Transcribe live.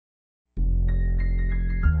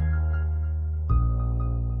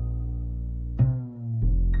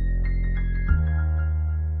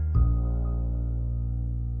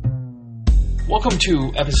Welcome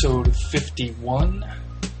to episode 51,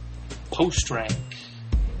 Postrank.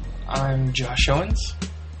 I'm Josh Owens.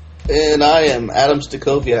 And I am Adam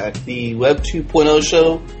Stakoviak. The Web 2.0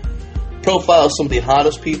 show profiles some of the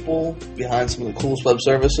hottest people behind some of the coolest web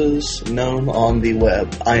services known on the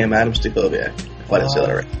web. I am Adam Stakoviak, if I didn't say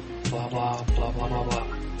that right. Blah, blah, blah, blah, blah, blah.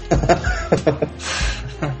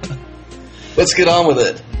 Let's get on with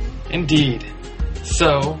it. Indeed.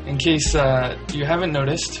 So, in case you haven't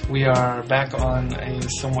noticed, we are back on a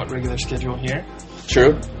somewhat regular schedule here.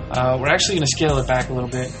 True. We're actually going to scale it back a little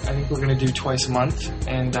bit. I think we're going to do twice a month,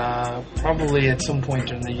 and probably at some point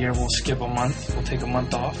during the year we'll skip a month. We'll take a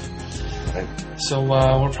month off. Right. So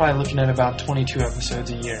we're probably looking at about 22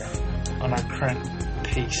 episodes a year on our current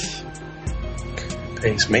pace.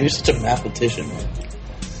 Man, you're such a mathematician.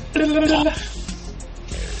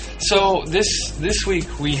 So this week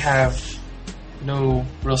we have no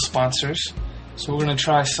real sponsors, so we're going to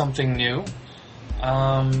try something new.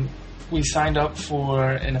 We signed up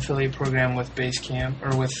for an affiliate program with Basecamp,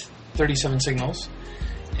 or with 37 Signals,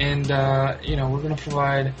 and we're going to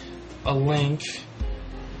provide a link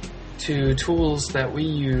to tools that we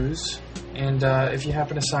use, and if you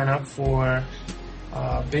happen to sign up for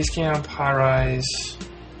Basecamp, Highrise,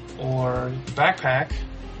 or Backpack,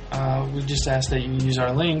 we just ask that you use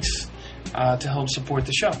our links to help support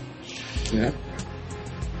the show. Yeah.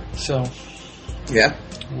 So, yeah,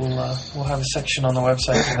 we'll have a section on the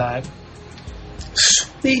website for that.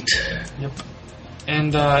 Sweet. Yep.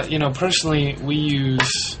 And personally, we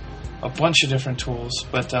use a bunch of different tools,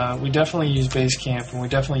 but we definitely use Basecamp and we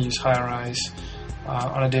definitely use Highrise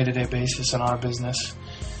on a day-to-day basis in our business.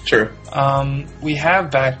 Sure. We have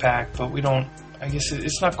Backpack, but we don't. I guess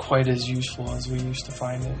it's not quite as useful as we used to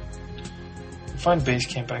find it. I find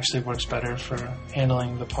Basecamp actually works better for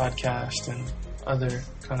handling the podcast and other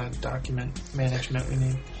kind of document management we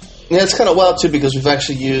need. Yeah, it's kind of wild too because we've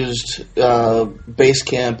actually used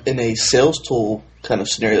Basecamp in a sales tool kind of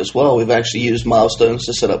scenario as well. We've actually used Milestones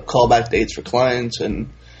to set up callback dates for clients, and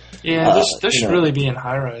there should really be in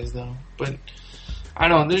Highrise though. But I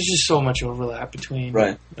don't. There's just so much overlap between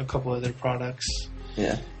a couple of their products.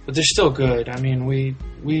 Yeah. But they're still good. I mean, we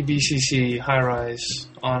BCC Highrise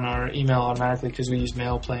on our email automatically because we use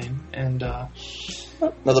MailPlane, and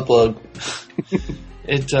another plug.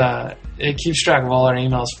 It keeps track of all our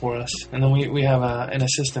emails for us, and then we have an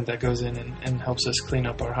assistant that goes in and helps us clean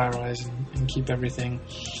up our Highrise and keep everything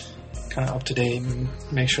kind of up to date and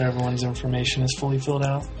make sure everyone's information is fully filled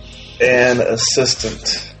out. And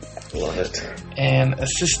assistant, love it. And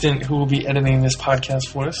assistant who will be editing this podcast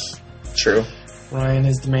for us. True. Ryan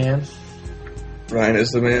is the man. Ryan is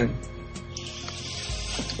the man.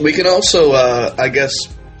 We can also,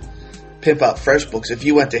 pimp out FreshBooks. If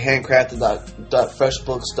you went to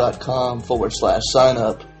handcrafted.freshbooks.com/sign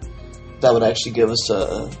up, that would actually give us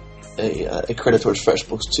a credit towards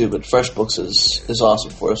FreshBooks too. But FreshBooks is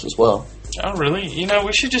awesome for us as well. Oh, really?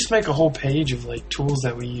 We should just make a whole page of tools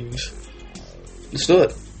that we use. Let's do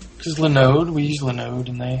it. Because Linode, we use Linode,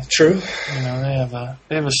 and they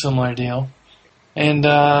they have a similar deal. And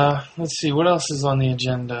let's see, what else is on the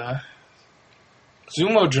agenda?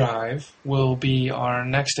 Zumo Drive will be our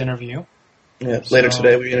next interview. Yeah, later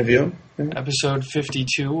today we interview him. Yeah. Episode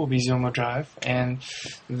 52 will be Zumo Drive, and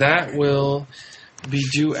that will be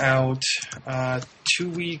due out 2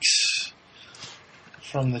 weeks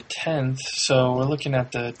from the 10th, so we're looking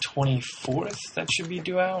at the 24th that should be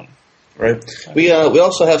due out. Right. We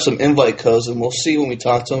also have some invite codes, and we'll see when we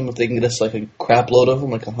talk to them if they can get us a crap load of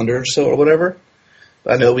them, 100 or so or whatever.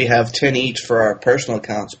 I know we have 10 each for our personal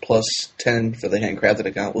accounts, plus 10 for the handcrafted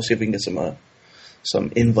account. We'll see if we can get some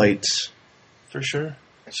invites. For sure.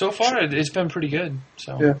 So far, it's been pretty good.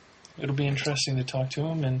 So It'll be interesting to talk to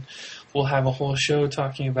them, and we'll have a whole show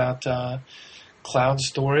talking about cloud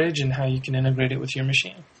storage and how you can integrate it with your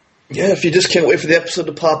machine. Yeah, if you just can't wait for the episode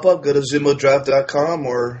to pop up, go to zumodrive.com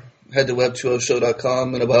or head to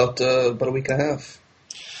web20show.com in about a week and a half.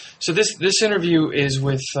 So this interview is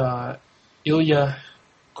with Ilya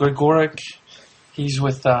Grigorik. He's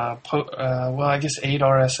with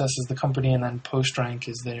 8RSS is the company, and then Postrank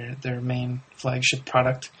is their main flagship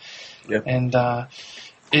product. Yep. And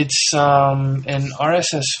it's an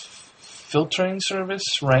RSS filtering service,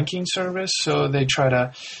 ranking service. So they try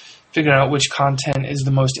to figure out which content is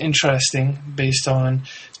the most interesting based on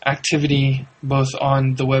activity both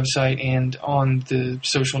on the website and on the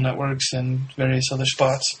social networks and various other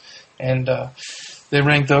spots. And they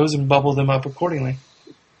rank those and bubble them up accordingly.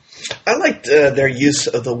 I liked their use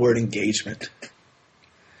of the word engagement.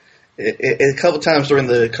 A couple times during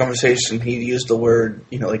the conversation, he used the word,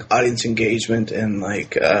 audience engagement and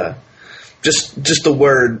Just the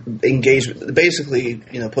word engagement. Basically,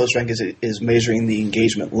 PostRank is measuring the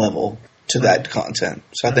engagement level to that content.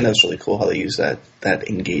 So I think that's really cool how they use that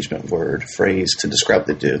engagement word phrase to describe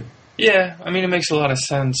what they do. Yeah, I mean, it makes a lot of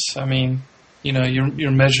sense. I mean,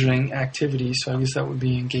 you're measuring activity, so I guess that would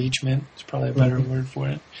be engagement. It's probably a better word for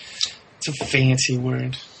it. It's a fancy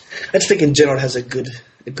word. I just think in general it has a good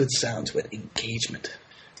sound to it. Engagement.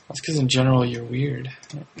 That's because in general you're weird.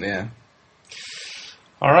 Yeah.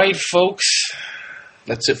 All right, folks.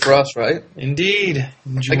 That's it for us, right? Indeed.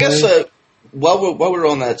 Enjoy. I guess while we're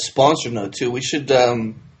on that sponsor note too, we should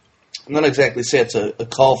not exactly say it's a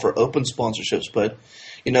call for open sponsorships, but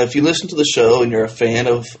if you listen to the show and you're a fan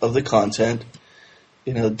of the content,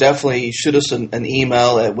 definitely shoot us an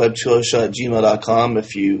email at web2oshow@gmail.com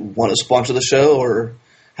if you want to sponsor the show or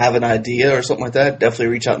have an idea or something like that. Definitely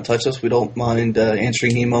reach out and touch us. We don't mind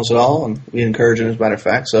answering emails at all, and we encourage it as a matter of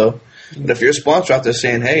fact. So, but if you're a sponsor out there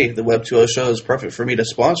saying, "Hey, the Web 2.0 show is perfect for me to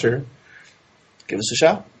sponsor," give us a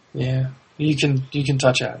shout. Yeah, you can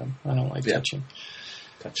touch Adam. I don't like touching.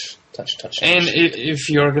 Touch. And if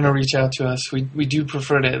you're going to reach out to us, we do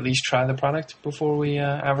prefer to at least try the product before we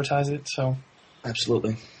advertise it. So,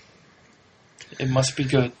 absolutely, it must be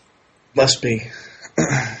good. Must be.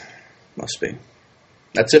 Must be.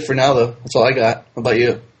 That's it for now, though. That's all I got. How about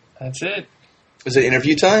you? That's it. Is it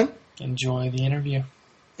interview time? Enjoy the interview.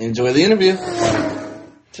 Enjoy the interview.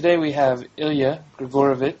 Today we have Ilya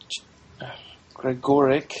Gregoric.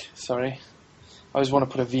 Sorry. I always want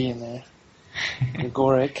to put a V in there.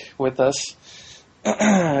 Gregoric with us.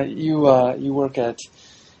 You work at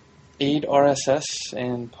Aid RSS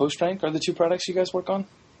and Postrank are the two products you guys work on?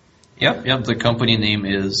 Yep. The company name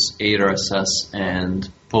is Aid RSS, and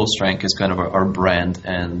Postrank is kind of our brand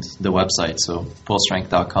and the website, so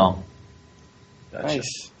postrank.com. Gotcha.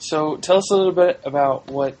 Nice. So tell us a little bit about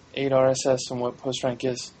what Aid RSS and what Postrank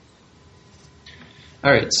is.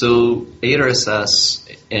 All right, so Aid RSS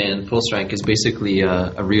and Postrank is basically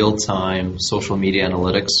a real-time social media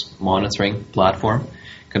analytics monitoring platform.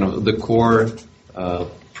 Kind of the core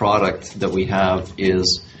product that we have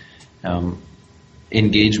is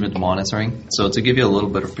engagement monitoring. So to give you a little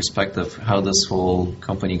bit of perspective, how this whole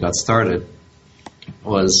company got started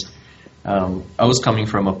was I was coming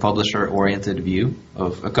from a publisher-oriented view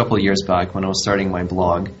of a couple of years back when I was starting my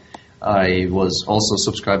blog. I was also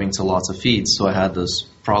subscribing to lots of feeds, so I had this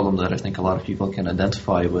problem that I think a lot of people can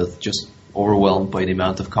identify with, just overwhelmed by the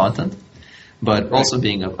amount of content. But also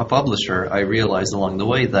being a publisher, I realized along the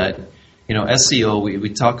way that, SEO, we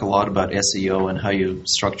talk a lot about SEO and how you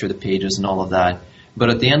structure the pages and all of that. But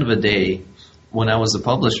at the end of the day, when I was a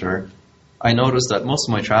publisher, I noticed that most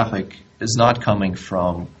of my traffic is not coming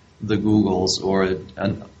from the Googles or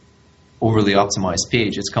an overly optimized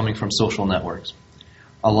page. It's coming from social networks.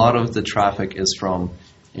 A lot of the traffic is from,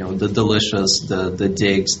 the Delicious, the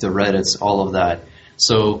Digs, the Reddits, all of that.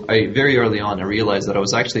 So very early on, I realized that I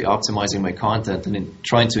was actually optimizing my content and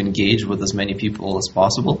trying to engage with as many people as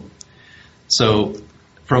possible. So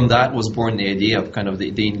from that was born the idea of kind of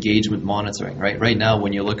the engagement monitoring, right? Right now,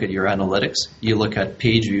 when you look at your analytics, you look at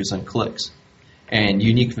page views and clicks and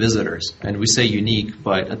unique visitors. And we say unique,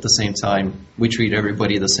 but at the same time, we treat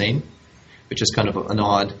everybody the same, which is kind of an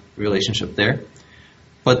odd relationship there.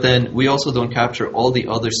 But then we also don't capture all the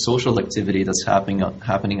other social activity that's happening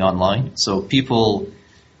online. So people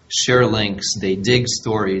share links, they dig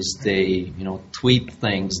stories, they tweet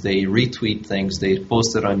things, they retweet things, they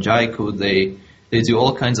post it on Jaiku, they do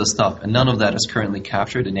all kinds of stuff, and none of that is currently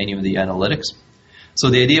captured in any of the analytics.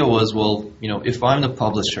 So the idea was, if I'm the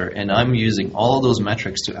publisher and I'm using all of those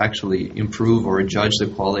metrics to actually improve or judge the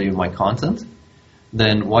quality of my content,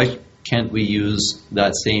 then why can't we use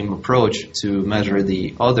that same approach to measure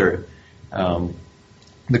the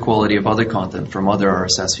quality of other content from other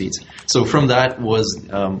RSS feeds? So from that was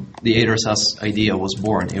the Aid RSS idea was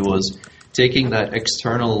born. It was taking that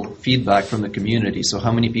external feedback from the community. So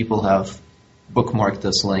how many people have bookmarked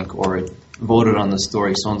this link or voted on the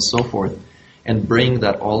story, so on and so forth, and bring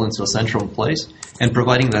that all into a central place and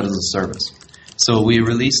providing that as a service. So we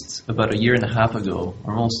released about a year and a half ago,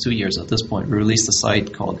 or almost 2 years at this point, we released a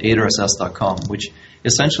site called aidrass.com, which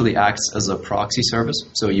essentially acts as a proxy service.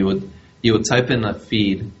 So you would type in a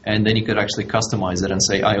feed, and then you could actually customize it and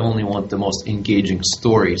say, I only want the most engaging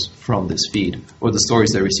stories from this feed, or the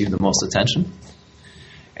stories that receive the most attention.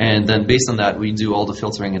 And then based on that, we do all the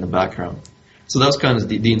filtering in the background. So that was kind of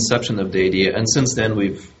the inception of the idea. And since then,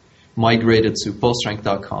 we've migrated to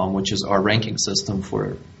postrank.com, which is our ranking system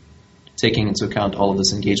for taking into account all of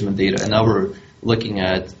this engagement data. And now we're looking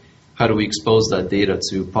at how do we expose that data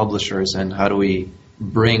to publishers and how do we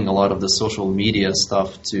bring a lot of the social media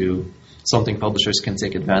stuff to something publishers can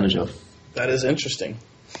take advantage of. That is interesting.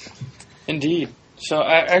 Indeed. So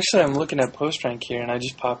I'm looking at Postrank here, and I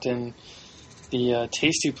just popped in the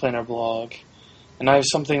Tasty Planner blog, and I have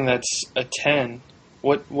something that's a 10.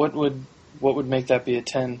 What would make that be a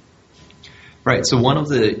 10? Right. So one of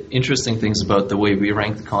the interesting things about the way we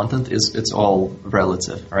rank the content is it's all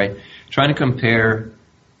relative, right? Trying to compare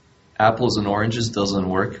apples and oranges doesn't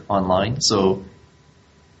work online. So,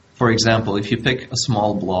 for example, if you pick a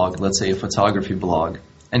small blog, let's say a photography blog,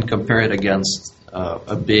 and compare it against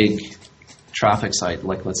a big traffic site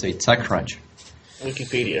like, let's say, TechCrunch.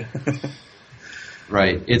 Wikipedia.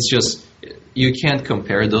 Right. It's just, you can't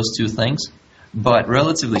compare those two things. But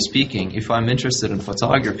relatively speaking, if I'm interested in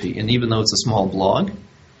photography, and even though it's a small blog,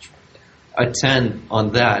 a 10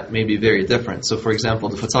 on that may be very different. So, for example,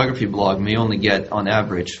 the photography blog may only get, on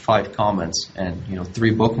average, 5 comments and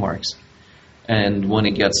 3 bookmarks. And when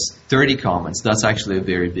it gets 30 comments, that's actually a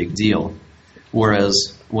very big deal.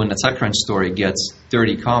 Whereas when a TechCrunch story gets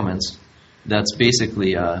 30 comments, that's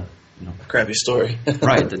basically a crappy story.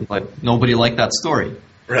 right. Like nobody liked that story.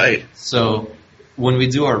 Right. So when we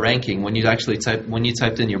do our ranking, when you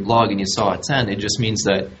typed in your blog and you saw a 10, it just means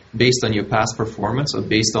that based on your past performance or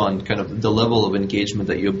based on kind of the level of engagement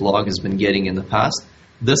that your blog has been getting in the past,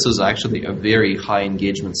 this is actually a very high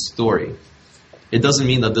engagement story. It doesn't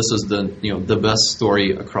mean that this is the best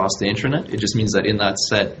story across the internet. It just means that in that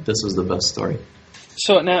set, this is the best story.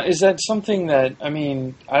 So now, is that something that,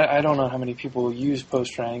 I don't know how many people use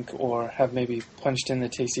Postrank or have maybe punched in the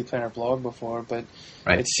Tasty Planner blog before, but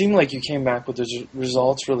right. It seemed like you came back with the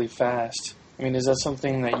results really fast. Is that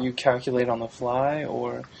something that you calculate on the fly,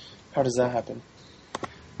 or how does that happen?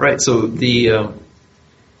 Right, so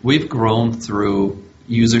we've grown through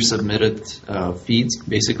user-submitted feeds,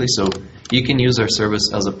 basically. So you can use our service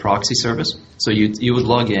as a proxy service. So you would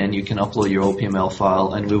log in, you can upload your OPML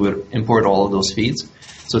file, and we would import all of those feeds.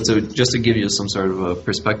 So just to give you some sort of a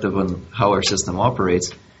perspective on how our system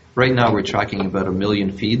operates, right now we're tracking about 1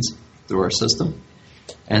 million feeds through our system.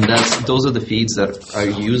 And those are the feeds that our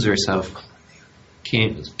users have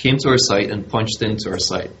came to our site and punched into our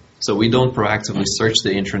site. So we don't proactively search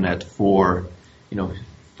the internet for,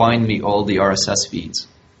 find me all the RSS feeds.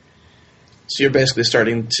 So you're basically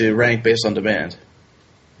starting to rank based on demand.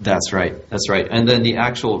 That's right. And then the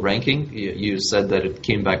actual ranking, you said that it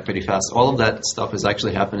came back pretty fast. All of that stuff is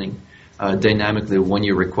actually happening dynamically when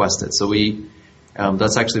you request it. So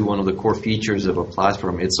that's actually one of the core features of a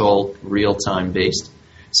platform. It's all real-time based.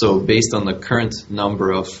 So based on the current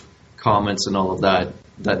number of comments and all of that,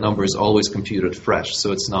 that number is always computed fresh.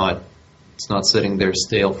 So it's not sitting there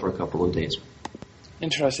stale for a couple of days.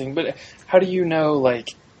 Interesting. But how do you know,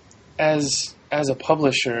 as a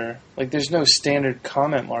publisher, there's no standard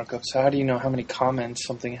comment markup, so how do you know how many comments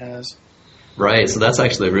something has? Right, so that's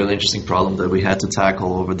actually a really interesting problem that we had to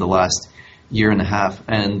tackle over the last year and a half.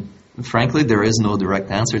 And frankly, there is no direct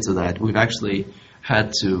answer to that. We've actually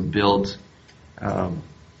had to build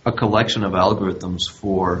a collection of algorithms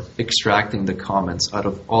for extracting the comments out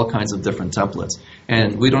of all kinds of different templates.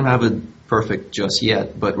 And we don't have it perfect just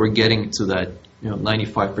yet, but we're getting to that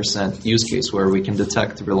 95% use case where we can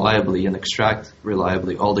detect reliably and extract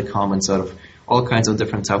reliably all the comments out of all kinds of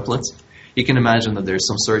different templates. You can imagine that there's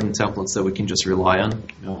some certain templates that we can just rely on.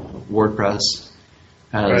 WordPress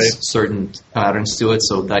has certain patterns to it,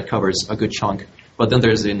 so that covers a good chunk. But then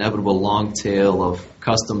there's the inevitable long tail of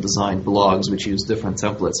custom-designed blogs which use different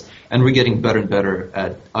templates. And we're getting better and better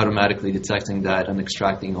at automatically detecting that and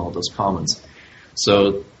extracting all those comments.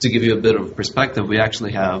 So to give you a bit of perspective, we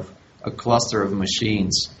actually have a cluster of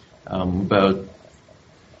machines,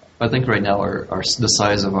 I think right now the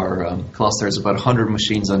size of our cluster is about 100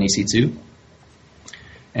 machines on EC2.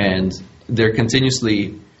 And they're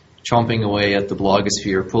continuously chomping away at the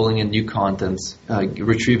blogosphere, pulling in new content,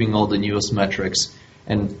 retrieving all the newest metrics,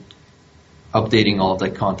 and updating all of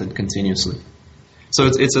that content continuously. So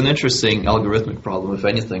it's an interesting algorithmic problem, if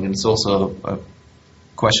anything, and it's also a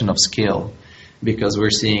question of scale, because we're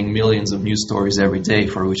seeing millions of news stories every day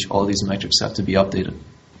for which all these metrics have to be updated.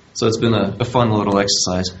 So it's been a fun little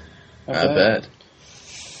exercise. I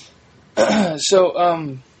bet.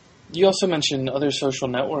 So you also mentioned other social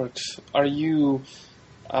networks. Are you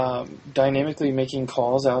dynamically making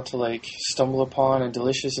calls out to StumbleUpon and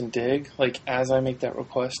Delicious and Dig, as I make that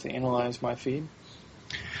request to analyze my feed?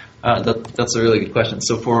 That's a really good question.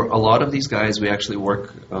 So for a lot of these guys, we actually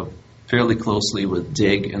work fairly closely with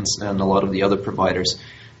Dig and a lot of the other providers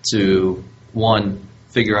to, one,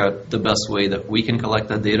 figure out the best way that we can collect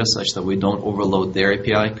that data such that we don't overload their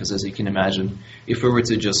API, because as you can imagine, if we were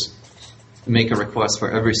to just make a request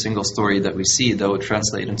for every single story that we see, that would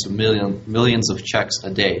translate into millions of checks a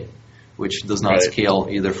day, which does not Right. scale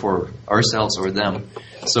either for ourselves or them.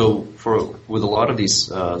 So with a lot of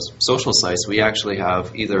these social sites, we actually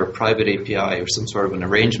have either a private API or some sort of an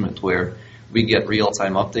arrangement where we get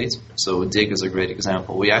real-time updates. So Dig is a great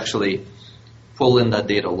example. We actually pull in that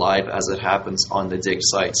data live as it happens on the Dig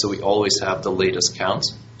site, so we always have the latest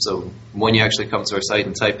counts. So when you actually come to our site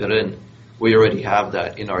and type it in, we already have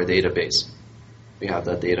that in our database. We have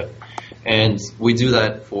that data. And we do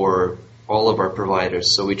that for all of our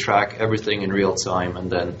providers. So we track everything in real time, and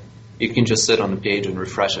then you can just sit on the page and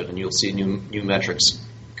refresh it, and you'll see new metrics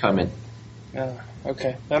come in.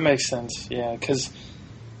 Okay, that makes sense. Yeah, because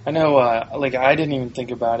I know, like, I didn't even think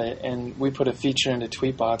about it, and we put a feature into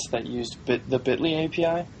Tweetbots that used the Bitly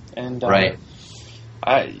API, and Right.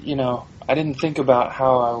 I didn't think about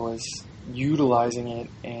how I was utilizing it,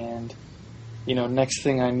 and next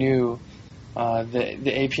thing I knew,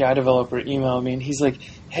 the API developer emailed me, and he's like,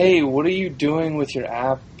 "Hey, what are you doing with your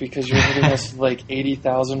app? Because you're hitting us with like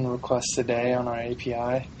 80,000 requests a day on our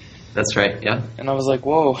API." That's right, yeah. And I was like,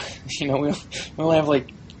 "Whoa, we only have like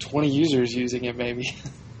 20 users using it, maybe."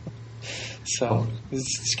 So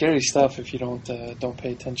it's scary stuff if you don't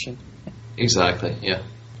pay attention. Exactly, yeah.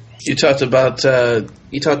 You talked about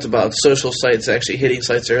social sites actually hitting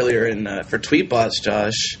sites earlier, and for Tweetbots,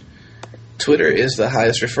 Josh, Twitter is the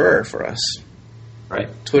highest referrer for us. Right.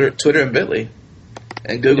 Twitter and Bitly,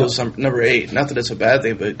 and Google's number 8. Not that it's a bad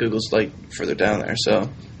thing, but Google's like further down there. So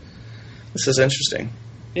this is interesting.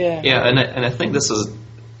 Yeah. Yeah, and I think this is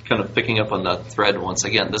kind of picking up on that thread once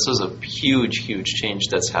again. This is a huge change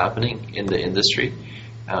that's happening in the industry.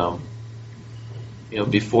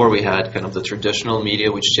 Before we had kind of the traditional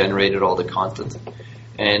media, which generated all the content.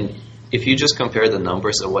 And if you just compare the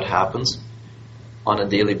numbers of what happens on a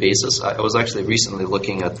daily basis, I was actually recently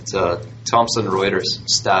looking at Thomson Reuters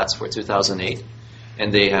stats for 2008,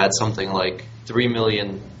 and they had something like 3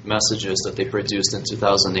 million messages that they produced in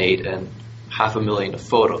 2008 and 500,000 of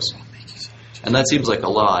photos. And that seems like a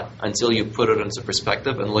lot until you put it into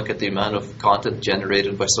perspective and look at the amount of content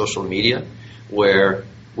generated by social media, where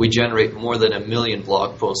we generate more than 1 million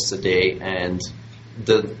blog posts a day, and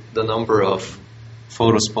the number of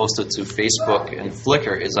photos posted to Facebook and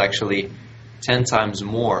Flickr is actually 10 times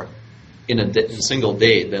more in a single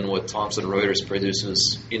day than what Thomson Reuters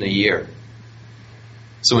produces in a year.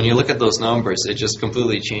 So when you look at those numbers, it just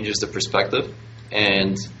completely changes the perspective.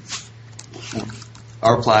 And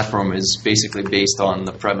our platform is basically based on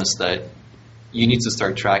the premise that you need to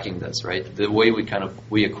start tracking this, right? The way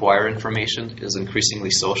we acquire information is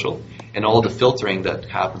increasingly social, and all the filtering that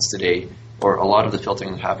happens today, or a lot of the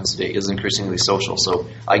filtering that happens today, is increasingly social. So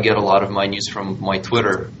I get a lot of my news from my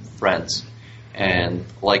Twitter friends, and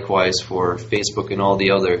likewise for Facebook and all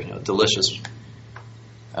the other delicious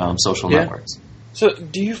social networks. So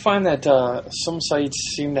do you find that some sites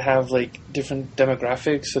seem to have like different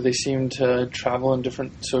demographics, so they seem to travel in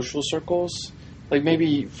different social circles? Like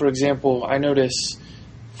maybe, for example, I notice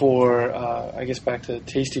for, I guess back to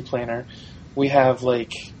Tasty Planner, we have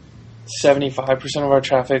like 75% of our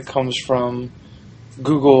traffic comes from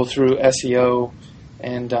Google through SEO,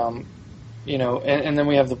 and and then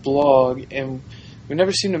we have the blog, and we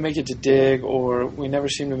never seem to make it to Dig, or we never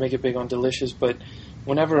seem to make it big on Delicious, but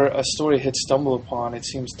whenever a story hits StumbleUpon, it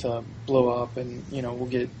seems to blow up, and we'll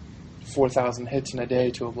get 4,000 hits in a day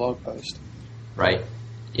to a blog post. Right.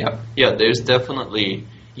 Yeah. There's definitely,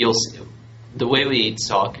 you'll see, the way we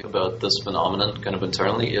talk about this phenomenon kind of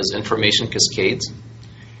internally is information cascades,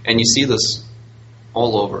 and you see this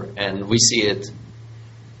all over, and we see it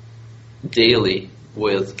daily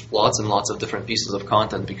with lots and lots of different pieces of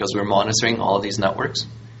content because we're monitoring all of these networks.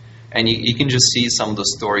 And you can just see some of the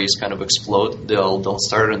stories kind of explode. They'll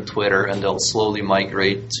start on Twitter, and they'll slowly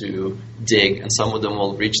migrate to Dig, and some of them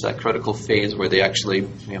will reach that critical phase where they actually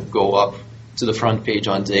go up to the front page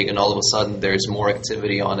on Dig, and all of a sudden there's more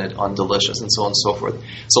activity on it on Delicious, and so on and so forth.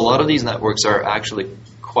 So a lot of these networks are actually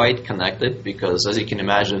quite connected because, as you can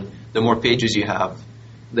imagine, the more pages you have,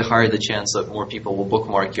 the higher the chance that more people will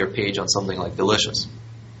bookmark your page on something like Delicious.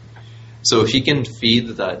 So if you can feed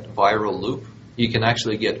that viral loop, you can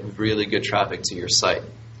actually get really good traffic to your site.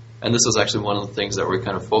 And this is actually one of the things that we're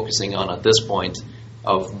kind of focusing on at this point,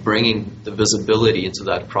 of bringing the visibility into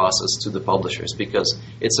that process to the publishers, because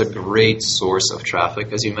it's a great source of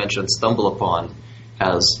traffic. As you mentioned, StumbleUpon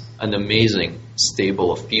has an amazing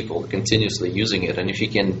stable of people continuously using it, and if you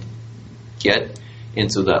can get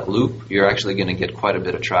into that loop, you're actually going to get quite a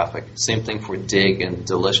bit of traffic. Same thing for Dig and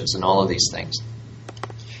Delicious and all of these things.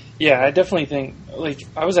 Yeah, I definitely think,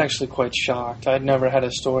 I was actually quite shocked. I'd never had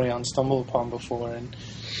a story on StumbleUpon before, and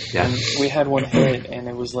we had one hit, and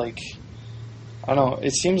it was I don't know.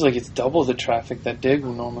 It seems like it's double the traffic that Dig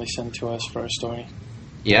will normally send to us for a story.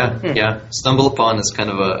 Yeah. StumbleUpon is kind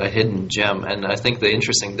of a hidden gem, and I think the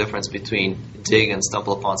interesting difference between Dig and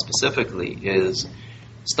StumbleUpon specifically is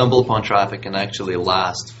StumbleUpon traffic can actually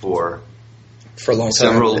last for a long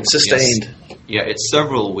time. It's sustained. Yes, it's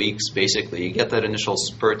several weeks basically. You get that initial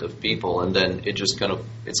spurt of people, and then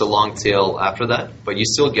it's a long tail after that, but you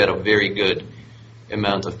still get a very good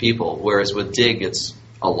amount of people. Whereas with Dig, it's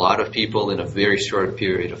a lot of people in a very short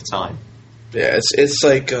period of time. Yeah, it's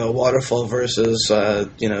like waterfall versus over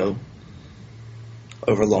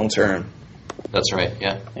long term. That's right.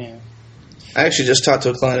 Yeah. I actually just talked to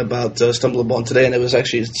a client about StumbleUpon today, and it was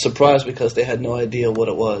actually surprised because they had no idea what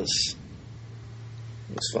it was.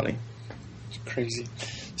 It was funny. It's crazy.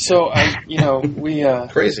 So we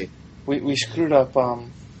crazy. We screwed up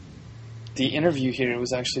the interview here. It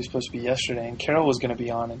was actually supposed to be yesterday, and Carol was going to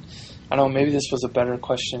be on. And I don't know, maybe this was a better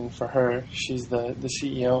question for her. She's the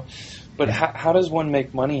CEO. But how does one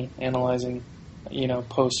make money analyzing,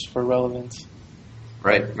 posts for relevance?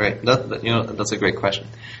 Right. That's a great question.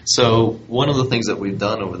 So one of the things that we've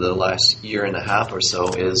done over the last year and a half or so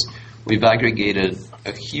is we've aggregated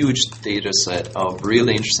a huge data set of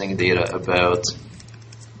really interesting data about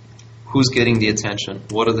who's getting the attention,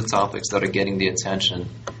 what are the topics that are getting the attention,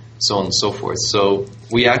 so on and so forth. So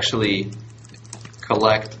we actually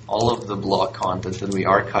collect all of the blog content and we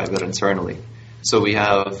archive it internally. So we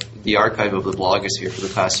have the archive of the blogosphere for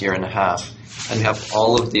the past year and a half, and we have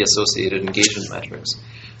all of the associated engagement metrics.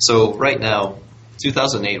 So right now,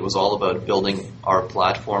 2008 was all about building our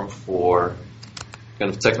platform for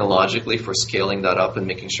kind of technologically for scaling that up and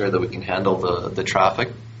making sure that we can handle the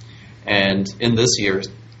traffic. And in this year,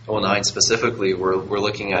 2009 specifically, we're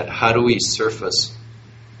looking at how do we surface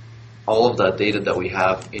all of that data that we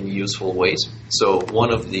have in useful ways. So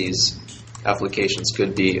one of these applications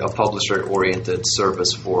could be a publisher-oriented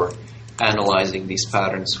service for analyzing these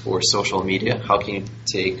patterns for social media. How can you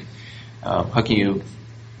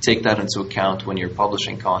take that into account when you're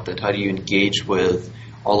publishing content? How do you engage with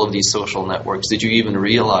all of these social networks? Did you even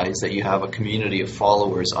realize that you have a community of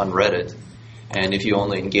followers on Reddit? And if you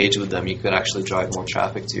only engage with them, you could actually drive more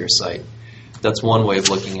traffic to your site. That's one way of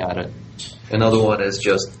looking at it. Another one is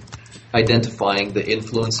just identifying the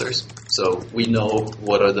influencers. So we know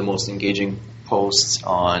what are the most engaging posts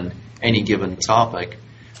on any given topic.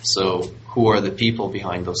 So who are the people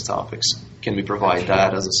behind those topics? Can we provide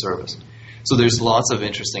that as a service? So there's lots of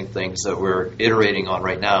interesting things that we're iterating on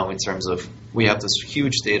right now in terms of we have this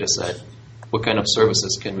huge data set. What kind of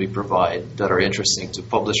services can we provide that are interesting to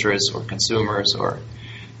publishers or consumers or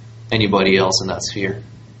anybody else in that sphere?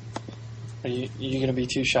 Are you going to be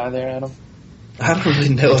too shy there, Adam? I don't really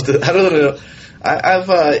know. I don't know.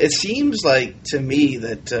 It seems like to me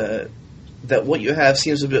that what you have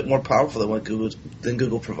seems a bit more powerful than what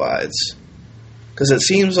Google provides. Because it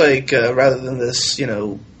seems like rather than this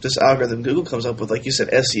algorithm Google comes up with, like you said,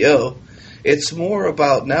 SEO, it's more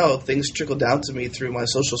about now things trickle down to me through my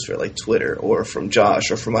social sphere, like Twitter, or from Josh,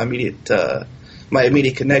 or from my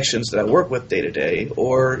immediate connections that I work with day to day,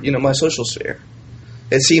 or my social sphere.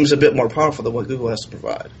 It seems a bit more powerful than what Google has to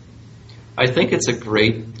provide. I think it's a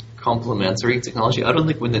great complementary technology. I don't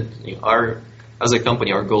think as a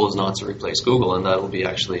company, our goal is not to replace Google, and that'll be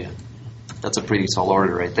that's a pretty tall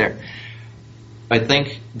order right there. I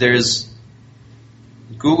think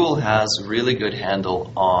Google has a really good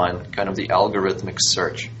handle on kind of the algorithmic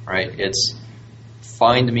search, right? It's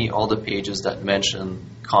find me all the pages that mention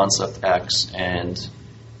concept X and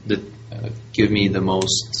give me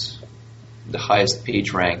the highest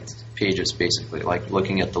page ranked pages, basically, like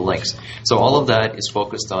looking at the links. So all of that is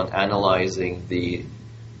focused on analyzing the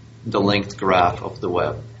linked graph of the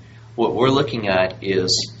web. What we're looking at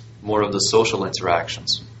is more of the social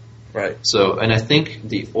interactions. Right. So, and I think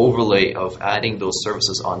the overlay of adding those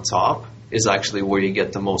services on top is actually where you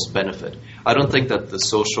get the most benefit. I don't think that the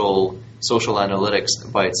social analytics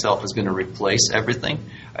by itself is going to replace everything.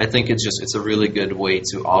 I think it's a really good way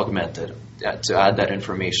to augment it, to add that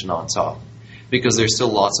information on top. Because there's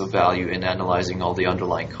still lots of value in analyzing all the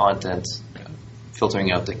underlying content,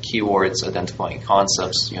 filtering out the keywords, identifying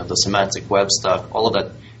concepts, the semantic web stuff. All of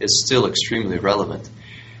that is still extremely relevant.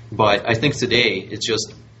 But I think today it's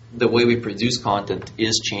just the way we produce content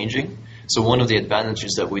is changing. So one of the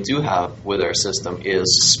advantages that we do have with our system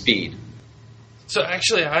is speed. So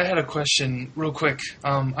actually, I had a question real quick.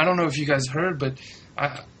 I don't know if you guys heard, but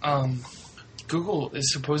Google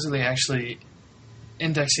is supposedly actually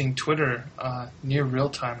indexing Twitter near real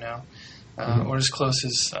time now, or as close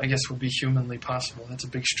as I guess would be humanly possible. That's a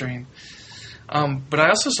big stream. But I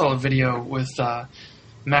also saw a video with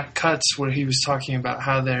Matt Cutts where he was talking about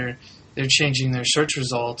how they're they're changing their search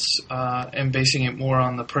results and basing it more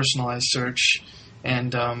on the personalized search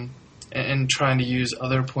and trying to use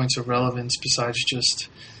other points of relevance besides just,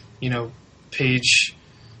 page,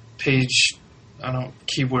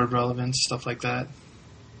 keyword relevance, stuff like that.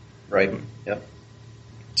 Right. Yep.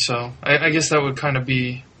 So I guess that would kind of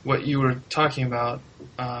be what you were talking about.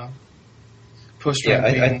 Postrank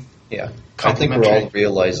being I think we're all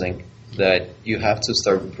realizing that you have to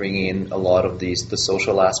start bringing in a lot of the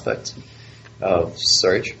social aspect of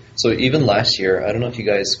search. So even last year, I don't know if you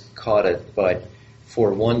guys caught it, but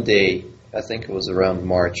for one day, I think it was around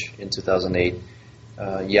March in 2008,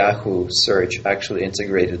 Yahoo search actually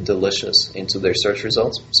integrated Delicious into their search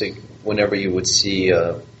results. So whenever you would see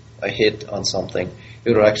a hit on something,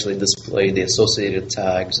 it would actually display the associated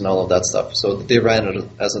tags and all of that stuff. So they ran it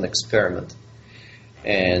as an experiment.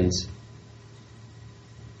 And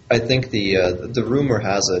I think the rumor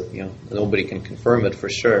has it, nobody can confirm it for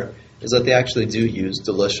sure, is that they actually do use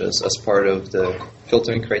Delicious as part of the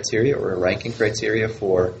filtering criteria or ranking criteria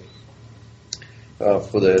for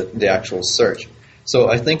the actual search. So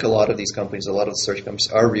I think a lot of these companies, a lot of the search companies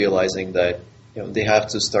are realizing that they have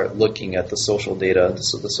to start looking at the social data, the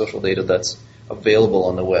social data that's available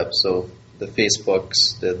on the web. So the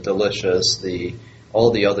Facebooks, the Delicious,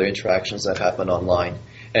 all the other interactions that happen online.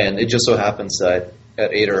 And it just so happens that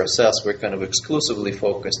at AidRSS, we're kind of exclusively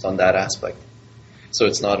focused on that aspect. So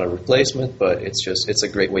it's not a replacement, but it's a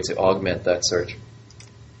great way to augment that search.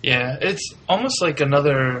 Yeah, it's almost like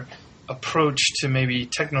another approach to maybe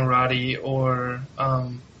Technorati or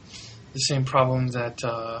the same problem that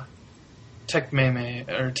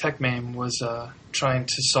TechMeme was trying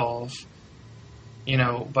to solve,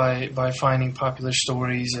 by finding popular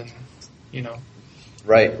stories and,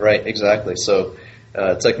 Right, exactly. So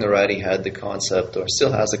Technorati had the concept, or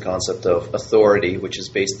still has the concept of authority, which is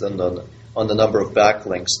based on the number of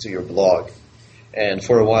backlinks to your blog. And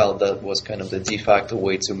for a while, that was kind of the de facto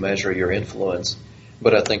way to measure your influence.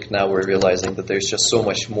 But I think now we're realizing that there's just so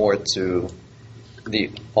much more to the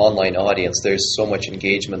online audience. There's so much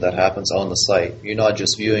engagement that happens on the site. You're not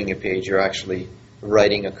just viewing a page, you're actually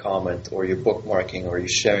writing a comment, or you're bookmarking, or you're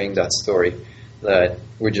sharing that story, that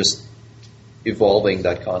we're just evolving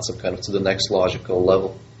that concept kind of to the next logical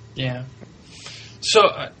level. Yeah. So,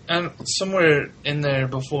 somewhere in there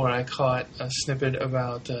before, I caught a snippet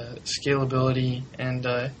about scalability, and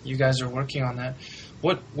you guys are working on that.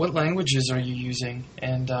 What languages are you using,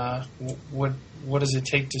 and what does it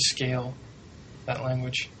take to scale that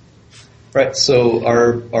language? Right. So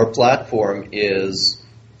our platform is,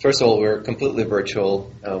 first of all, we're completely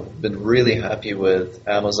virtual. Been really happy with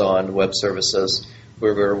Amazon Web Services.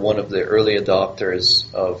 We were one of the early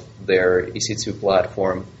adopters of their EC2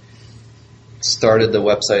 platform. Started the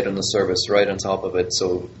website and the service right on top of it,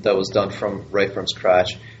 so that was done right from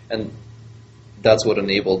scratch, and that's what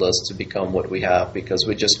enabled us to become what we have, because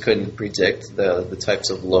we just couldn't predict the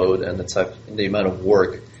types of load and the amount of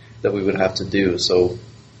work that we would have to do. So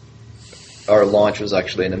our launch was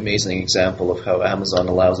actually an amazing example of how Amazon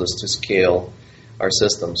allows us to scale our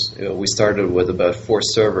systems. We started with about 4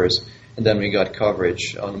 servers, and then we got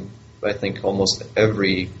coverage on, I think, almost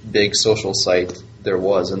every big social site there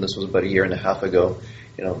was, and this was about a year and a half ago.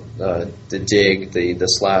 The Dig, the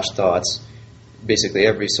Slashdot, basically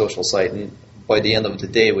every social site. And by the end of the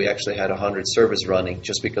day, we actually had 100 servers running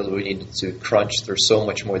just because we needed to crunch through so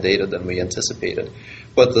much more data than we anticipated.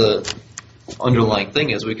 But the underlying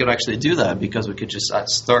thing is we could actually do that because we could just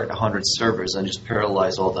start 100 servers and just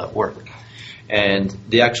parallelize all that work. And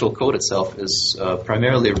the actual code itself is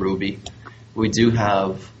primarily Ruby. We do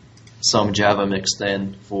have some Java mixed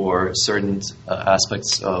in for certain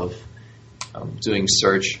aspects of doing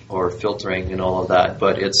search or filtering and all of that,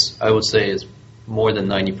 but I would say it's more than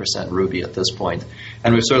 90% Ruby at this point.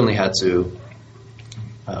 And we've certainly had to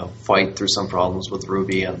fight through some problems with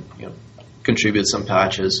Ruby and contribute some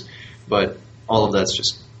patches, but all of that's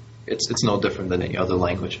just, it's no different than any other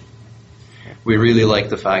language. We really like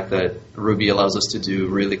the fact that Ruby allows us to do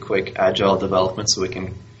really quick agile development, so we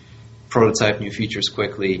can prototype new features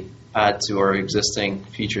quickly, add to our existing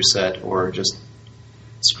feature set, or just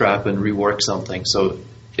scrap and rework something. So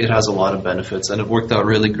it has a lot of benefits, and it worked out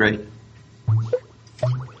really great.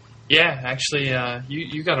 Yeah, actually,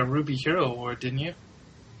 you got a Ruby Hero Award, didn't you?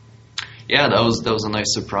 Yeah, that was a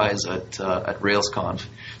nice surprise at RailsConf.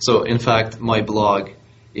 So in fact, my blog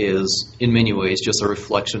is in many ways just a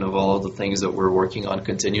reflection of all of the things that we're working on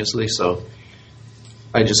continuously. So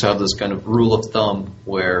I just have this kind of rule of thumb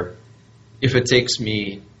where if it takes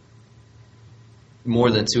me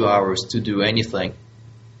more than 2 hours to do anything,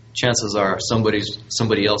 chances are somebody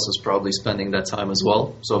else is probably spending that time as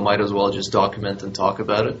well. So I might as well just document and talk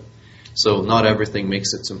about it. So not everything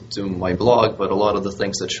makes it to my blog, but a lot of the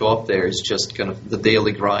things that show up there is just kind of the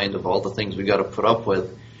daily grind of all the things we got to put up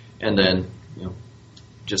with, and then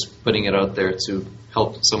just putting it out there to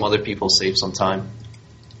help some other people save some time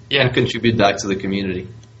and contribute back to the community.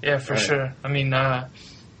 Yeah, for sure. I mean,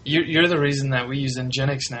 you're the reason that we use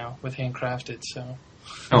Nginx now with Handcrafted. So.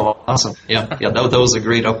 Oh, awesome! Yeah. That was a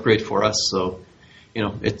great upgrade for us. So,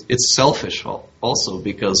 it's selfish also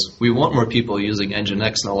because we want more people using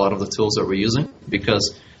Nginx and a lot of the tools that we're using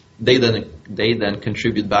because they then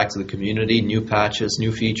contribute back to the community, new patches,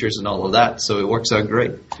 new features, and all of that. So it works out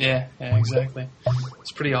great. Yeah, exactly.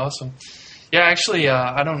 It's pretty awesome. Yeah, actually,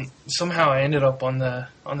 somehow I ended up on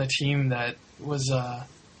the team that was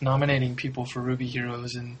nominating people for Ruby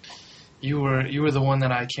Heroes, and you were the one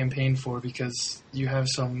that I campaigned for because you have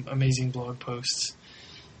some amazing blog posts.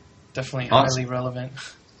 Definitely highly relevant.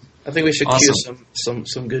 I think we should cue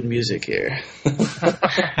some good music here.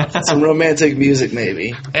 Some romantic music,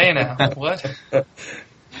 maybe. Hey, now, what?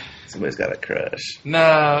 Somebody's got a crush.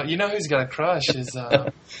 No, you know who's got a crush is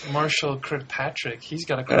Marshall Kirkpatrick. He's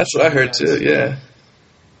got a crush. That's what I heard too. Yeah.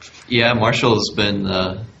 Yeah, Marshall's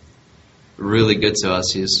been really good to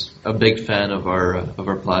us. He's a big fan of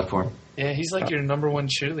our platform. Yeah, he's like your number one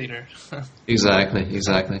cheerleader. Exactly.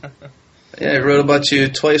 Yeah, I wrote about you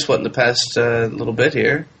twice, in the past little bit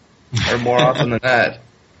here, or more often than that.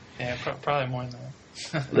 Yeah, probably more than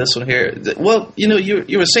that. This one here. Well,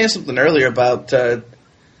 you were saying something earlier about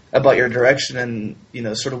your direction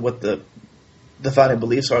and sort of what the founding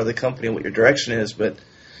beliefs are of the company and what your direction is, but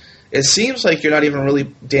it seems like you're not even really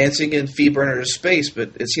dancing in FeedBurner's space,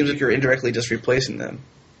 but it seems like you're indirectly just replacing them.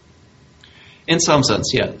 In some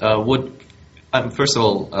sense, yeah. First of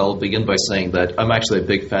all, I'll begin by saying that I'm actually a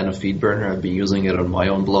big fan of FeedBurner. I've been using it on my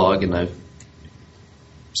own blog, and I've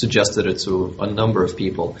suggested it to a number of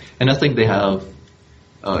people. And I think they have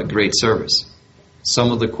a great service.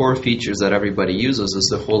 Some of the core features that everybody uses is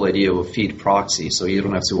the whole idea of a feed proxy, so you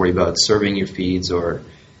don't have to worry about serving your feeds or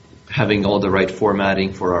having all the right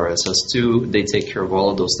formatting for RSS2. They take care of all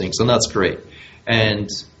of those things, and that's great. And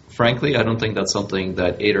frankly, I don't think that's something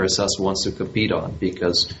that AidRSS wants to compete on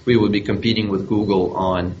because we would be competing with Google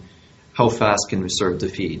on how fast can we serve the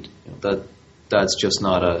feed. That's just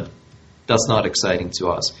that's not exciting to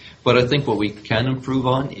us. But I think what we can improve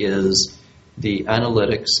on is the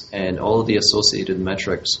analytics and all of the associated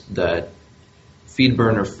metrics that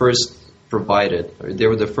FeedBurner first provided. They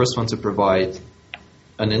were the first one to provide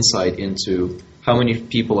an insight into how many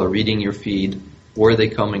people are reading your feed, where are they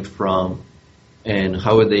coming from, and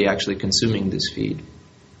how are they actually consuming this feed.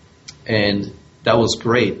 And that was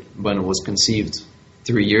great when it was conceived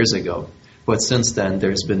 3 years ago. But since then,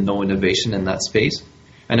 there's been no innovation in that space.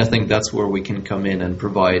 And I think that's where we can come in and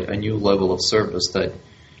provide a new level of service that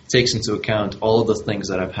takes into account all of the things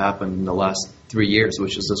that have happened in the last 3 years,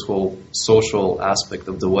 which is this whole social aspect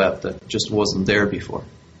of the web that just wasn't there before.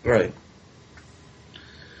 Right.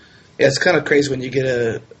 Yeah, it's kind of crazy when you get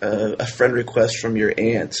a friend request from your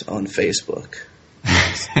aunt on Facebook.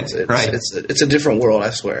 Right. It's a different world, I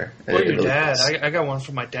swear. Or your dad. I got one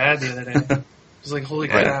from my dad the other day. It was like, holy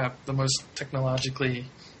crap, the most technologically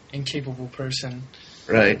incapable person.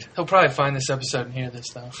 Right. He'll probably find this episode and hear this,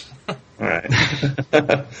 though. All right.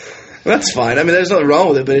 That's fine. I mean, there's nothing wrong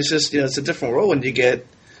with it, but it's just, it's a different world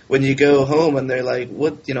when you go home and they're like,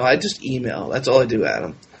 what, I just email. That's all I do,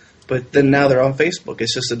 Adam. But then now they're on Facebook.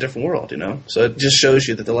 It's just a different world, So it just shows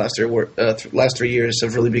you that the last 3 years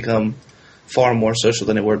have really become far more social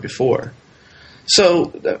than they were before.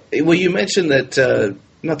 So, you mentioned that,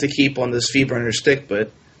 not to keep on this FeedBurner stick,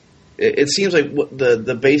 but it seems like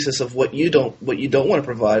the basis of what you don't want to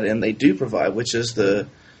provide, and they do provide, which is the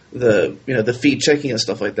feed checking and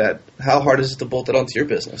stuff like that. How hard is it to bolt that onto your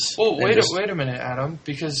business? Well, wait a minute, Adam,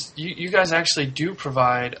 because you guys actually do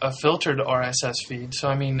provide a filtered RSS feed. So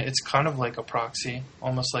I mean, it's kind of like a proxy,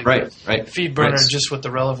 almost like FeedBurner, just with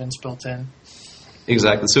the relevance built in.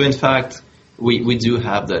 Exactly. So in fact, we do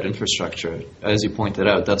have that infrastructure, as you pointed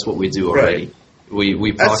out. That's what we do already. Right.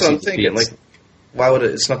 We proxy. That's what I'm thinking. Like, why would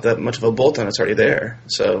it? It's not that much of a bolt-on. It's already there.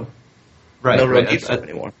 So no real need for it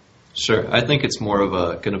anymore. Sure. I think it's more of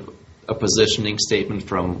a kind of a positioning statement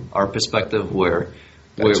from our perspective where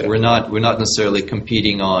we're not necessarily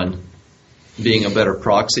competing on being a better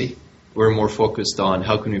proxy. We're more focused on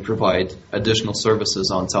how can we provide additional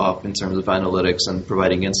services on top in terms of analytics and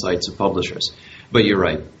providing insights to publishers. But you're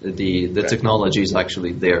right. The technology is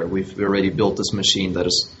actually there. We've already built this machine that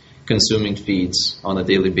is consuming feeds on a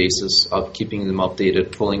daily basis, keeping them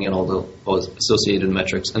updated, pulling in all the associated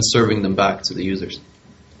metrics, and serving them back to the users.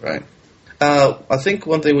 Right. I think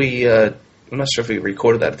one thing we I'm not sure if we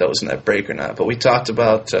recorded that, if that was in that break or not, but we talked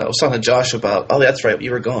about, I was talking to Josh about, oh, that's right,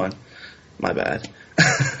 you were gone. My bad.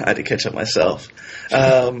 I had to catch up myself.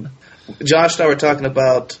 Josh and I were talking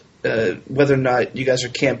about whether or not you guys are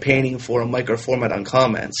campaigning for a micro format on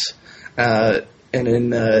comments. And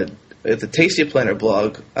in at the Tasty Planner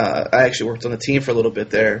blog, I actually worked on the team for a little bit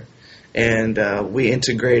there, and we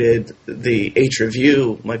integrated the H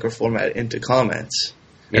review micro format into comments.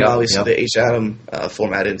 And obviously the H Atom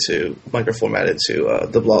format into micro format into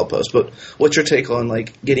the blog post. But what's your take on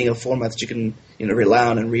like getting a format that you can rely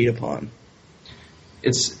on and read upon?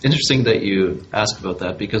 It's interesting that you ask about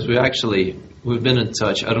that because we've been in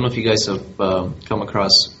touch. I don't know if you guys have come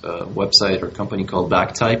across a website or a company called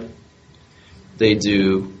Backtype. They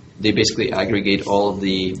basically aggregate all of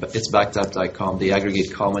it's backtype.com. They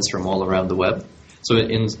aggregate comments from all around the web. So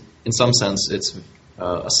in some sense, it's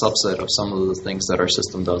a subset of some of the things that our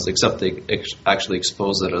system does, except they actually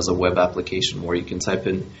expose it as a web application where you can type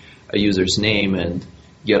in a user's name and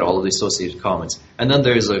get all of the associated comments. And then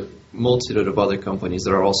there's a multitude of other companies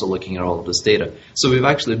that are also looking at all of this data. So we've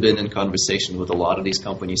actually been in conversation with a lot of these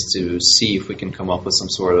companies to see if we can come up with some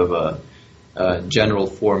sort of a general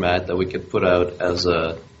format that we could put out as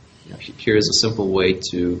here's a simple way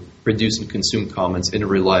to produce and consume comments in a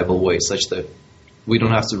reliable way such that we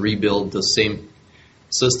don't have to rebuild the same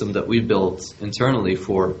system that we built internally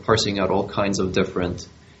for parsing out all kinds of different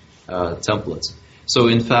templates. So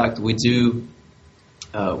in fact, we do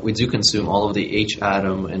consume all of the H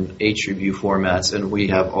Atom and H review formats, and we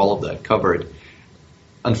have all of that covered.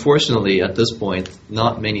 Unfortunately, at this point,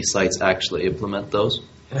 not many sites actually implement those.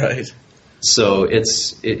 Right. So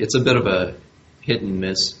it's a bit of a hit and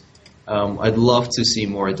miss. I'd love to see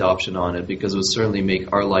more adoption on it because it would certainly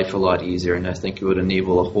make our life a lot easier, and I think it would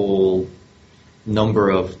enable a whole number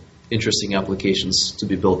of interesting applications to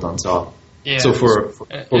be built on top. Yeah. So for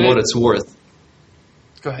what it's worth.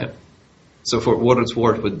 Go ahead. Yeah. So for what it's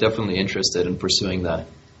worth, we're definitely interested in pursuing that.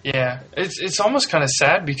 Yeah, it's almost kind of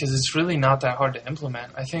sad because it's really not that hard to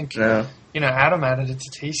implement. I think No. Adam added it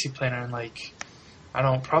to Tasty Planner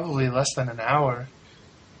in probably less than an hour.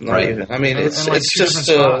 Not Right. even. I mean, it's two just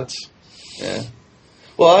different spots. yeah.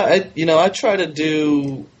 Well, I try to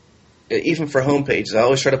do even for homepages. I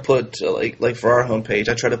always try to put like for our homepage,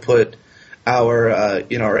 I try to put our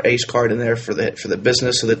our H card in there for the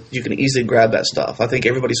business so that you can easily grab that stuff. I think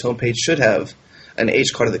everybody's homepage should have an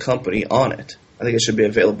H card of the company on it. I think it should be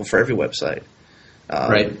available for every website.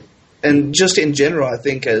 Right. And just in general, I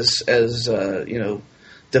think as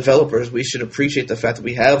developers, we should appreciate the fact that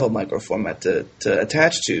we have a micro format to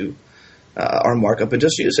attach to our markup and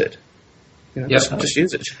just use it. Just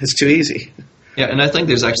use it. It's too easy. Yeah, and I think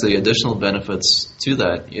there's actually additional benefits to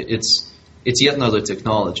that. It's yet another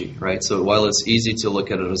technology, right? So while it's easy to look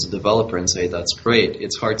at it as a developer and say that's great,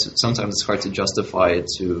 sometimes it's hard to justify it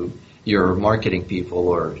to your marketing people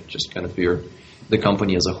or just kind of the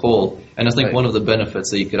company as a whole. And I think Right. one of the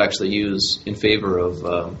benefits that you could actually use in favor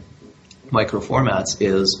of micro formats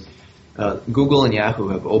is Google and Yahoo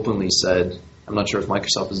have openly said, I'm not sure if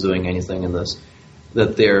Microsoft is doing anything in this,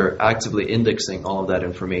 that they're actively indexing all of that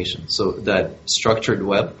information. So that structured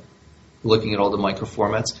web, looking at all the micro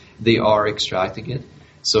formats, they are extracting it.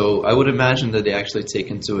 So I would imagine that they actually take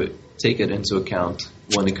it into account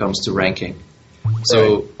when it comes to ranking.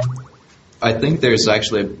 So I think there's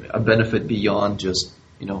actually a benefit beyond just,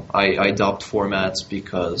 I adopt formats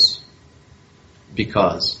because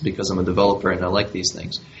I'm a developer and I like these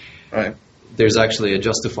things. Right. There's actually a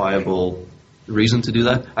justifiable reason to do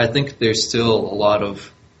that. I think there's still a lot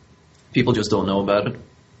of people just don't know about it.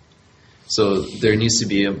 So there needs to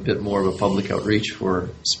be a bit more of a public outreach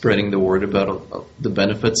for spreading the word about the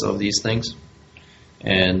benefits of these things.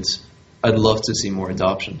 And I'd love to see more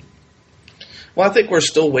adoption. Well, I think we're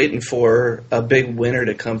still waiting for a big winner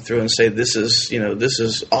to come through and say this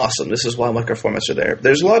is awesome. This is why microformats are there.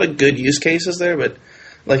 There's a lot of good use cases there, but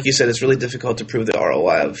like you said, it's really difficult to prove the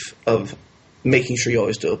ROI of making sure you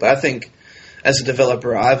always do it. But I think as a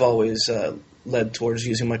developer, I've always led towards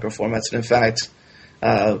using microformats. And in fact,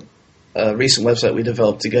 a recent website we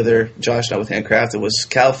developed together, Josh and I with Handcrafted, was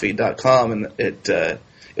calfeed.com, and it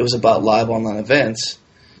was about live online events.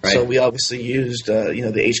 Right. So we obviously used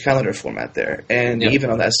the H calendar format there, and even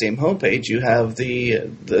on that same homepage, you have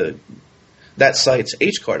that site's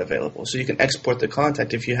H card available, so you can export the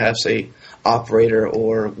content if you have, say, Operator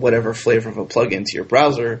or whatever flavor of a plugin to your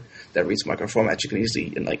browser that reads microformats. You can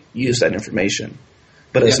easily use that information,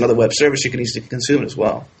 but as another web service, you can easily consume it as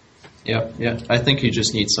well. Yeah. I think you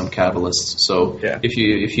just need some catalysts. So if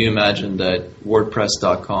you imagine that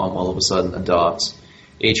WordPress.com all of a sudden adopts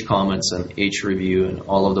H comments and H review and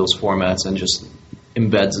all of those formats and just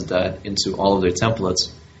embeds that into all of their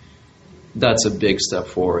templates, that's a big step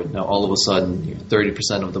forward. Now, all of a sudden,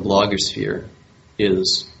 30% of the blogosphere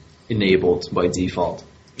is enabled by default.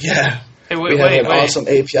 Yeah. Hey, we have an awesome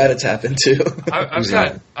API to tap into.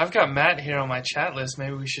 I've got Matt here on my chat list.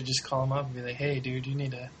 Maybe we should just call him up and be like, "Hey, dude, you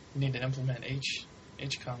need to implement H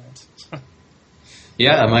comments."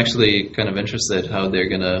 Yeah, I'm actually kind of interested how they're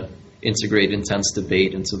gonna integrate Intense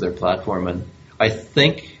Debate into their platform, and I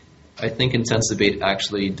think Intense Debate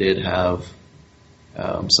actually did have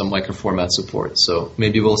some microformat support, so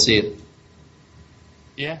maybe we'll see it.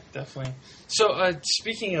 Yeah, definitely. So,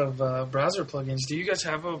 speaking of browser plugins, do you guys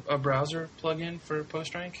have a browser plugin for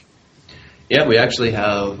Postrank? Yeah, we actually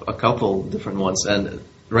have a couple different ones, and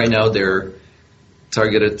right now they're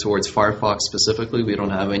targeted towards Firefox specifically. We don't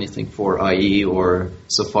have anything for IE or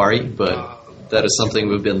Safari, but that is something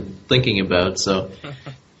we've been thinking about. So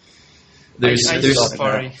there's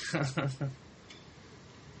Safari.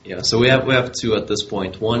 Yeah, so we have two at this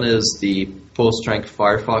point. One is the Postrank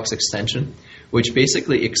Firefox extension, which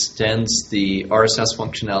basically extends the RSS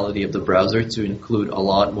functionality of the browser to include a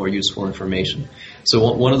lot more useful information.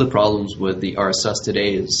 So one of the problems with the RSS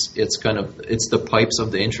today is it's the pipes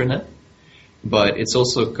of the intranet, but it's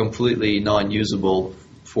also completely non-usable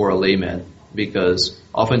for a layman, because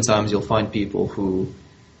oftentimes you'll find people who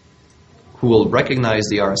will recognize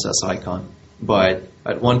the RSS icon, but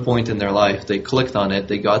at one point in their life they clicked on it,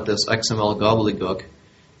 they got this XML gobbledygook,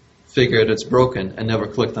 figured it's broken, and never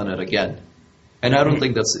clicked on it again. And I don't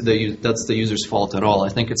think that's the user's fault at all. I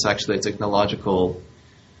think it's actually a technological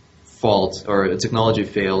fault or a technology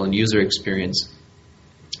fail in user experience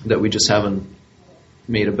that we just haven't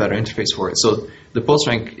made a better interface for it. So the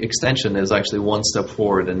Postrank extension is actually one step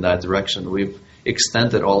forward in that direction. We've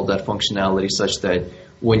extended all of that functionality such that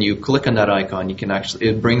when you click on that icon,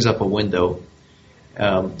 it brings up a window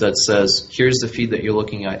that says, here's the feed that you're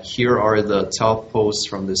looking at. Here are the top posts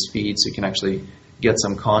from this feed, so you can actually get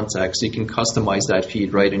some context. You can customize that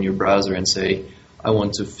feed right in your browser and say, I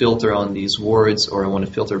want to filter on these words, or I want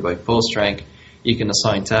to filter by Postrank. You can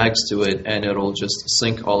assign tags to it, and it'll just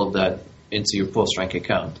sync all of that into your Postrank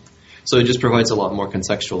account. So it just provides a lot more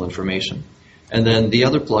contextual information. And then the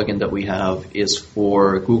other plugin that we have is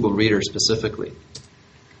for Google Reader specifically.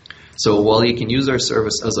 So while you can use our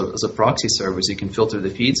service as a proxy service, you can filter the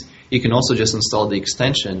feeds, you can also just install the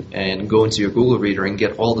extension and go into your Google Reader and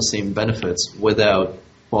get all the same benefits without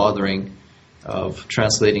bothering of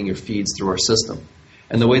translating your feeds through our system.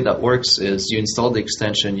 And the way that works is you install the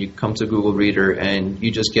extension, you come to Google Reader, and you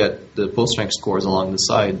just get the Postrank scores along the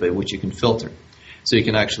side by which you can filter. So you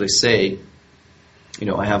can actually say,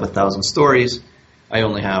 I have 1,000 stories, I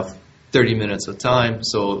only have 30 minutes of time,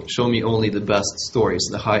 so show me only the best stories,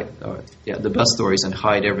 the best stories, and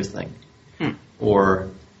hide everything. Or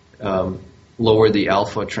lower the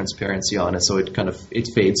alpha transparency on it so it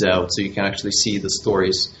fades out, so you can actually see the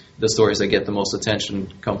stories that get the most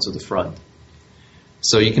attention come to the front.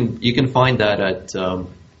 So you can find that at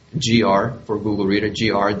GR for Google Reader,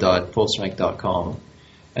 gr.postrank.com,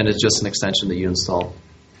 and it's just an extension that you install.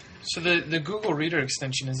 So the Google Reader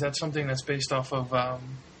extension, is that something that's based off of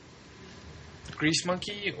Grease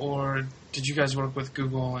Monkey, or did you guys work with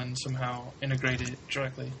Google and somehow integrate it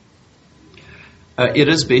directly? It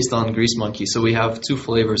is based on Grease Monkey. So we have two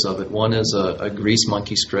flavors of it. One is a Grease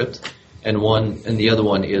Monkey script, and the other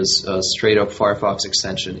one is a straight up Firefox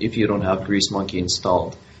extension if you don't have Grease Monkey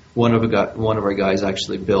installed. One of our guys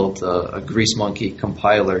actually built a Grease Monkey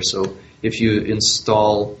compiler. So if you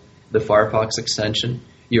install the Firefox extension,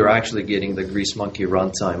 you're actually getting the Grease Monkey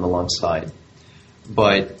runtime alongside.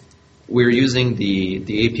 But we're using the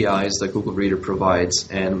APIs that Google Reader provides,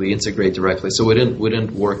 and we integrate directly. So we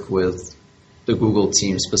didn't work with the Google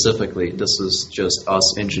team specifically. This is just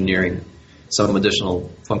us engineering some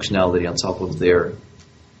additional functionality on top of their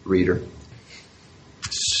reader.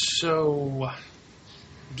 So I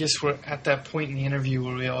guess we're at that point in the interview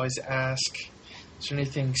where we always ask, is there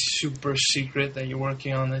anything super secret that you're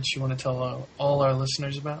working on that you want to tell all our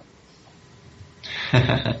listeners about?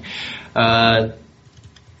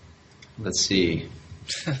 Let's see.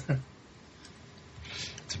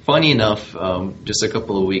 Funny enough, just a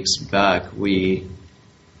couple of weeks back,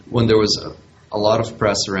 when there was a lot of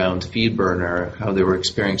press around FeedBurner, how they were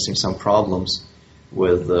experiencing some problems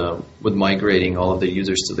with migrating all of the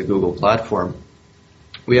users to the Google platform,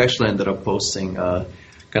 we actually ended up posting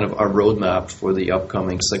kind of our roadmap for the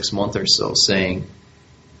upcoming 6 months or so, saying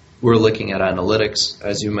we're looking at analytics.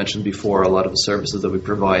 As you mentioned before, a lot of the services that we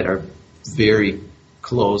provide are very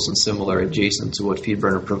close and similar, adjacent to what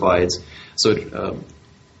FeedBurner provides. So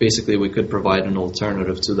basically we could provide an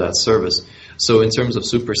alternative to that service. So in terms of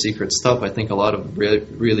super secret stuff, I think a lot of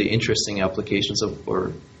really interesting applications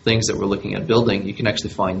or things that we're looking at building, you can actually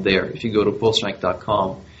find there. If you go to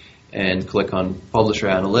postrank.com and click on Publisher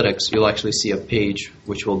Analytics, you'll actually see a page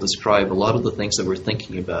which will describe a lot of the things that we're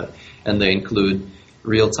thinking about. And they include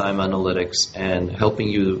real-time analytics and helping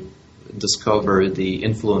you discover the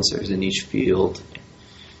influencers in each field,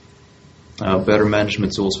 better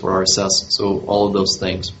management tools for RSS, so all of those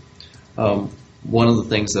things. One of the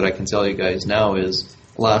things that I can tell you guys now is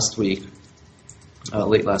late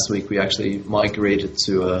last week, we actually migrated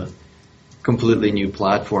to a completely new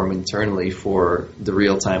platform internally for the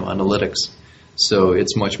real-time analytics. So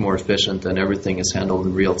it's much more efficient and everything is handled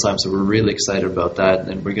in real time. So we're really excited about that,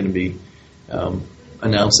 and we're going to be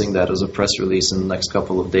announcing that as a press release in the next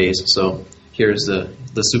couple of days. So here's the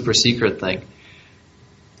super secret thing.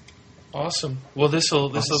 Awesome. Well, this will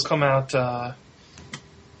come out.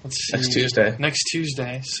 Let's see, Next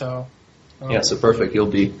Tuesday. So. Yeah. So perfect. You'll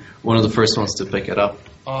be one of the first ones to pick it up.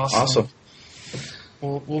 Awesome.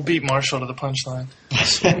 We'll beat Marshall to the punchline.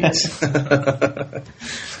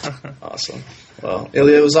 Awesome. Well,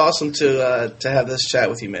 Ilya, it was awesome to have this chat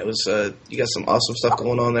with you, man. It was you got some awesome stuff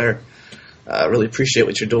going on there. Really appreciate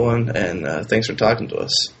what you're doing, and thanks for talking to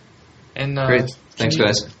us. And great. Thanks,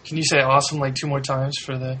 guys. Can you say awesome like 2 more times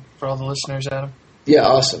for all the listeners, Adam? Yeah,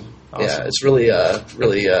 awesome. Yeah, it's really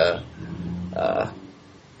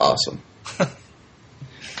awesome.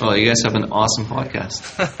 Well, you guys have an awesome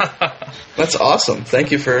podcast. That's awesome.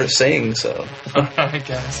 Thank you for saying so. All right,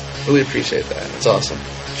 guys. Really appreciate that. It's awesome.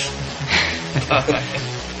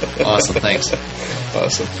 Awesome. Thanks.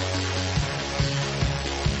 Awesome.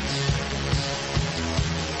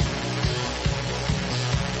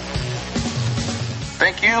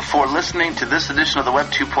 Thank you for listening to this edition of the Web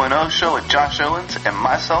 2.0 show with Josh Owens and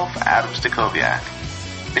myself, Adam Stacoviak.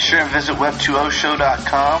 Be sure and visit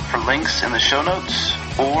web20show.com for links in the show notes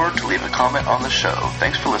or to leave a comment on the show.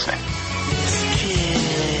 Thanks for listening.